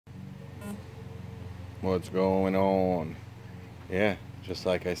What's going on? Yeah, just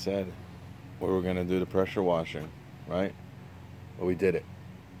like I said, we were gonna do the pressure washing, right? Well, we did it.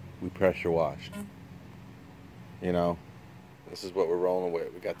 We pressure washed. You know, this is what we're rolling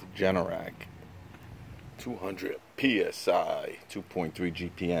with. We got the Generac 200 PSI, 2.3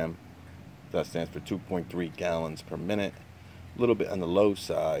 GPM. That stands for 2.3 gallons per minute. A little bit on the low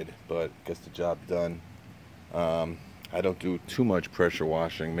side, but gets the job done. I don't do too much pressure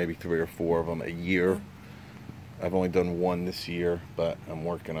washing, maybe 3 or 4 of them a year. I've only done one this year, but I'm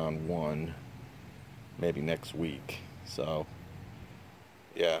working on one maybe next week. So,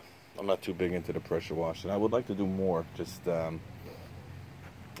 yeah, I'm not too big into the pressure washing. I would like to do more, just, I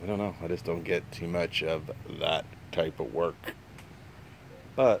don't know, I just don't get too much of that type of work.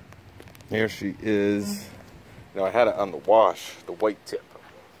 But, here she is. You know, I had it on the wash, the white tip.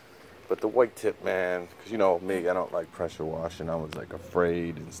 But the white tip, man, because you know me, I don't like pressure washing. I was like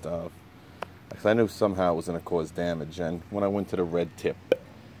afraid and stuff. Because I knew somehow it was going to cause damage. And when I went to the red tip,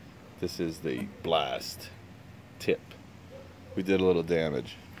 this is the blast tip, we did a little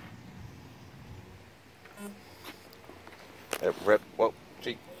damage. It ripped, whoa,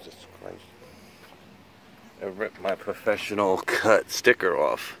 Jesus Christ. It ripped my professional cut sticker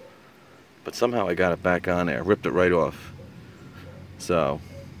off. But somehow I got it back on there, ripped it right off. So,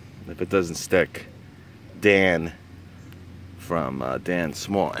 if it doesn't stick, Dan from Dan's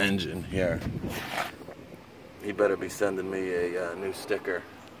Small Engine here, he better be sending me a new sticker.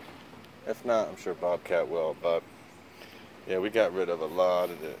 If not, I'm sure Bobcat will. But yeah, we got rid of a lot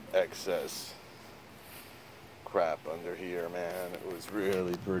of the excess crap under here, man. It was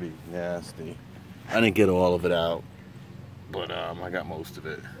really pretty nasty. I didn't get all of it out, but I got most of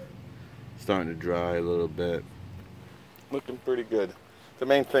it. Starting to dry a little bit. Looking pretty good. The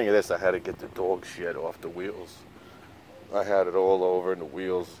main thing of this, I had to get the dog shit off the wheels. I had it all over and the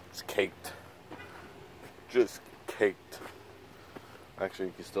wheels, it's caked. Just caked. Actually,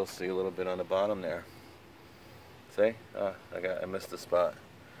 you can still see a little bit on the bottom there. See? I missed the spot.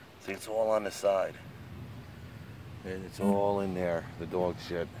 See, it's all on the side. And it's all in there, the dog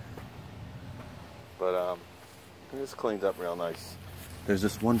shit. But it's cleaned up real nice. There's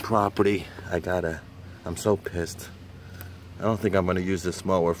this one property I'm so pissed. I don't think I'm gonna use this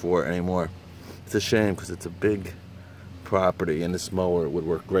mower for it anymore. It's a shame because it's a big property and this mower would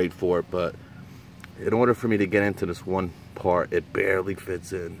work great for it, but in order for me to get into this one part, it barely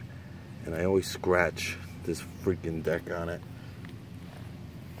fits in. And I always scratch this freaking deck on it.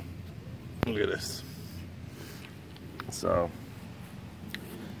 Look at this. So,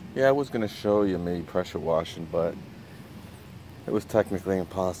 yeah, I was gonna show you me pressure washing, but it was technically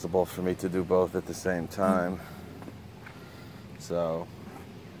impossible for me to do both at the same time. So,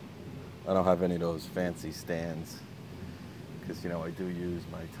 I don't have any of those fancy stands. Because, you know, I do use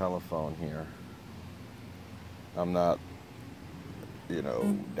my telephone here. I'm not, you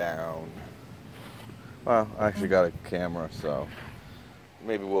know, down. Well, I actually got a camera, so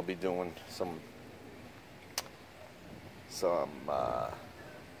maybe we'll be doing some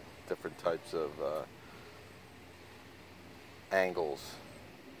different types of angles,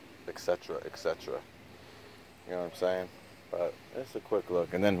 etc., etc. You know what I'm saying? But that's a quick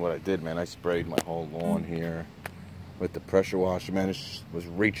look. And then what I did, man, I sprayed my whole lawn here with the pressure washer. Man, it was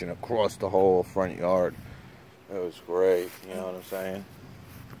reaching across the whole front yard. It was great. You know what I'm saying?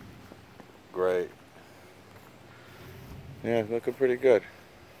 Great. Yeah, looking pretty good.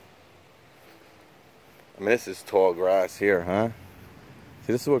 I mean, this is tall grass here, huh?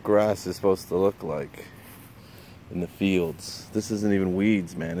 See, this is what grass is supposed to look like in the fields. This isn't even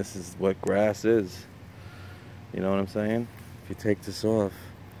weeds, man. This is what grass is. You know what I'm saying? If you take this off,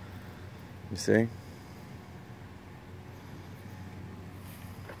 you see?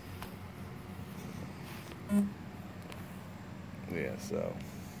 Yeah, so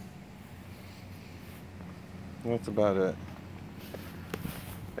that's about it.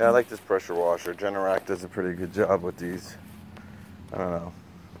 Yeah, I like this pressure washer. Generac does a pretty good job with these. I don't know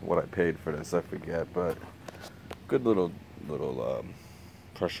what I paid for this, I forget, but good little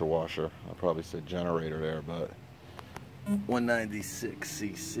pressure washer. I probably said generator there, but 196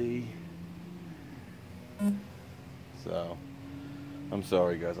 cc. So I'm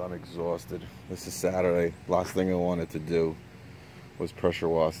sorry guys, I'm exhausted. This is Saturday. Last thing I wanted to do was pressure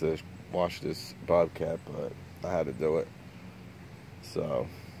wash this Bobcat, but I had to do it. So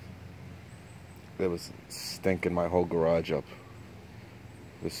it was stinking my whole garage up.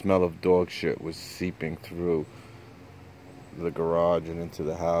 The smell of dog shit was seeping through the garage and into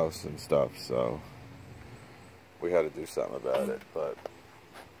the house and stuff, so we had to do something about it. But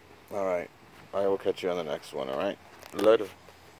alright, I will catch you on the next one, alright? Later.